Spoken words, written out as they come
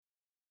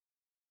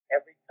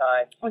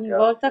Ogni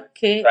volta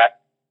che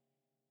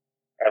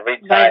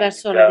vai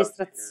verso la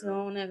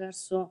distrazione,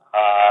 verso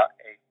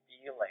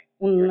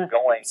un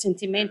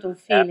sentimento, un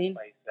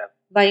feeling,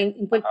 vai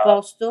in quel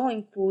posto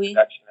in cui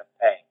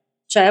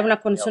c'è una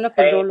connessione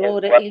col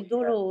dolore. Il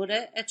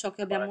dolore è ciò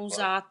che abbiamo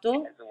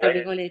usato, tra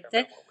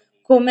virgolette,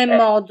 come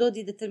modo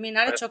di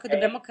determinare ciò che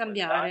dobbiamo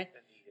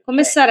cambiare.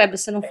 Come sarebbe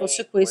se non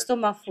fosse questo,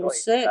 ma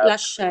fosse la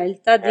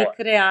scelta di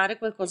creare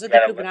qualcosa di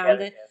più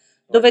grande?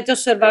 Dovete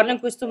osservarlo in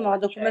questo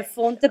modo, come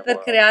fonte per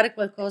creare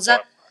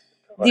qualcosa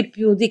di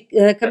più, di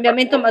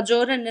cambiamento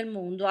maggiore nel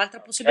mondo.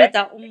 Altra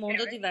possibilità, un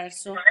mondo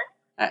diverso.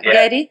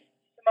 Gary?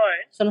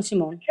 Sono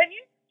Simone.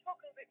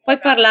 Puoi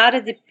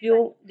parlare di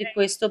più di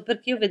questo?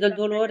 Perché io vedo il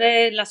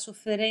dolore, la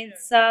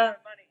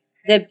sofferenza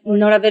del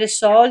non avere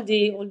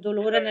soldi o il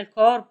dolore nel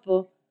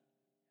corpo.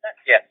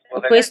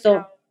 O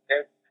questo,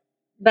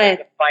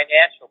 beh,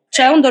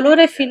 c'è un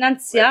dolore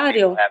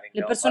finanziario,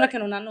 le persone che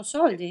non hanno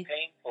soldi.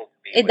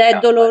 Ed è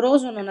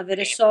doloroso non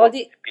avere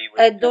soldi,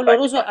 è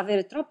doloroso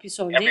avere troppi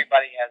soldi.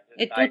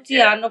 E tutti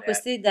hanno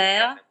questa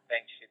idea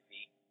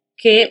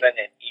che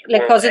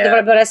le cose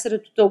dovrebbero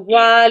essere tutte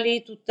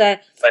uguali,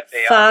 tutte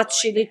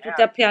facili,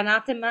 tutte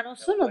appianate, ma non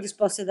sono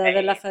disposte ad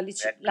avere la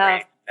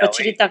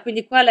facilità.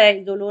 Quindi qual è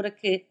il dolore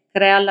che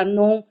crea la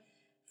non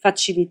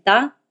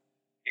facilità?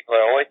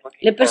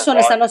 Le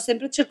persone stanno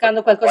sempre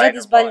cercando qualcosa di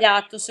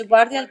sbagliato. Se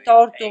guardi al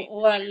torto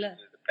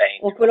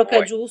o quello che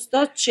è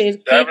giusto,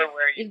 cerchi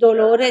il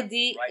dolore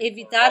di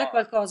evitare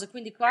qualcosa.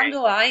 Quindi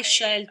quando hai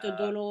scelto il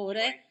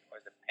dolore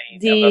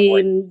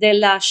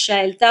della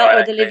scelta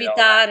o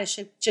dell'evitare,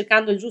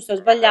 cercando il giusto o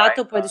il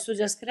sbagliato, puoi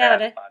distruggere e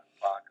creare?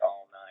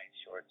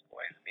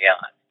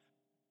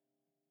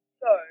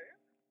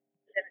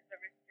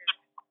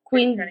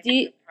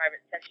 Quindi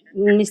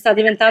mi sta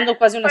diventando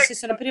quasi una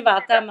sessione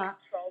privata, ma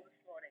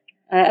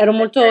ero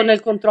molto nel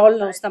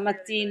controllo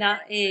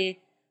stamattina e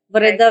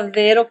vorrei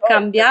davvero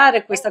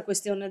cambiare questa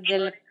questione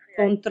del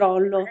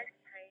controllo,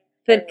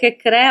 perché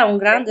crea un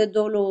grande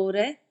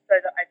dolore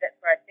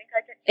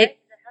e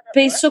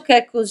penso che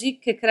è così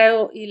che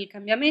creo il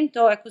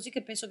cambiamento, è così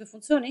che penso che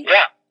funzioni?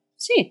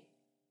 Sì.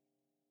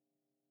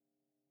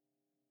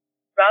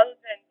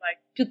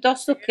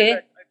 Piuttosto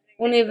che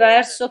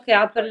universo che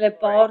apre le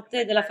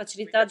porte della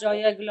facilità,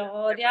 gioia e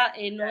gloria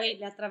e noi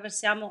le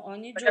attraversiamo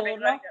ogni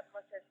giorno.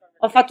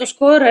 Ho fatto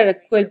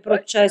scorrere quel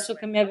processo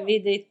che mi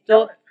avevi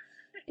detto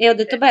e ho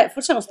detto, beh,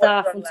 forse non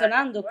sta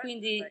funzionando,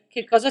 quindi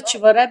che cosa ci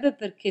vorrebbe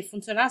perché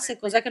funzionasse?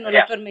 Cos'è che non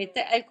lo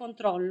permette? È il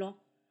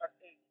controllo.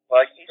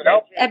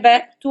 E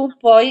beh, tu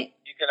puoi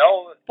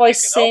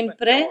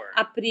sempre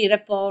aprire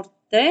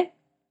porte.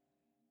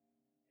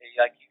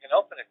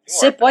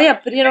 Se puoi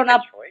aprire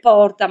una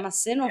porta, ma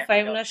se non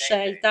fai una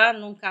scelta,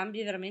 non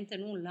cambi veramente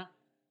nulla.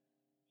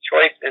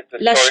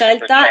 La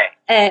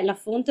scelta è la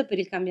fonte per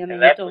il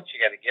cambiamento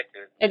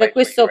ed è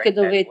questo che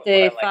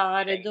dovete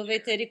fare,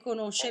 dovete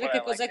riconoscere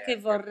che cos'è che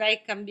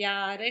vorrei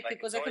cambiare, che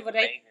cos'è che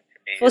vorrei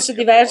fosse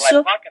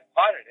diverso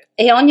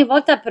e ogni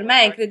volta per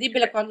me è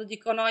incredibile quando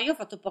dico no, io ho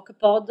fatto poche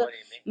pod,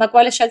 ma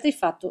quale scelta hai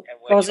fatto?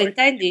 Cosa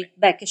intendi?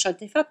 Beh, che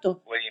scelta hai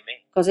fatto?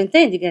 Cosa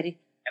intendi, Gary?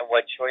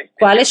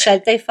 Quale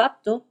scelta hai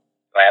fatto?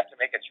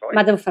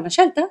 Ma devo fare una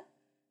scelta?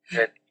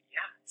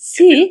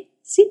 Sì,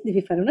 sì,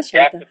 devi fare una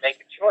scelta.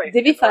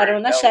 Devi fare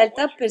una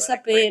scelta per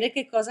sapere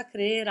che cosa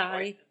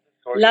creerai.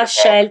 La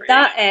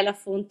scelta è la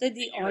fonte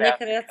di ogni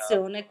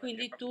creazione,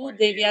 quindi tu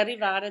devi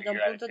arrivare da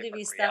un punto di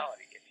vista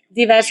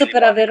diverso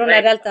per avere una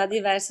realtà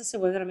diversa se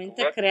vuoi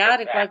veramente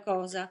creare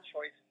qualcosa.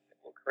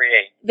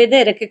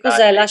 Vedere che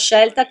cos'è la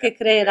scelta che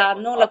creerà,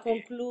 non la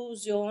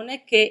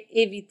conclusione che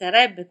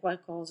eviterebbe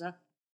qualcosa.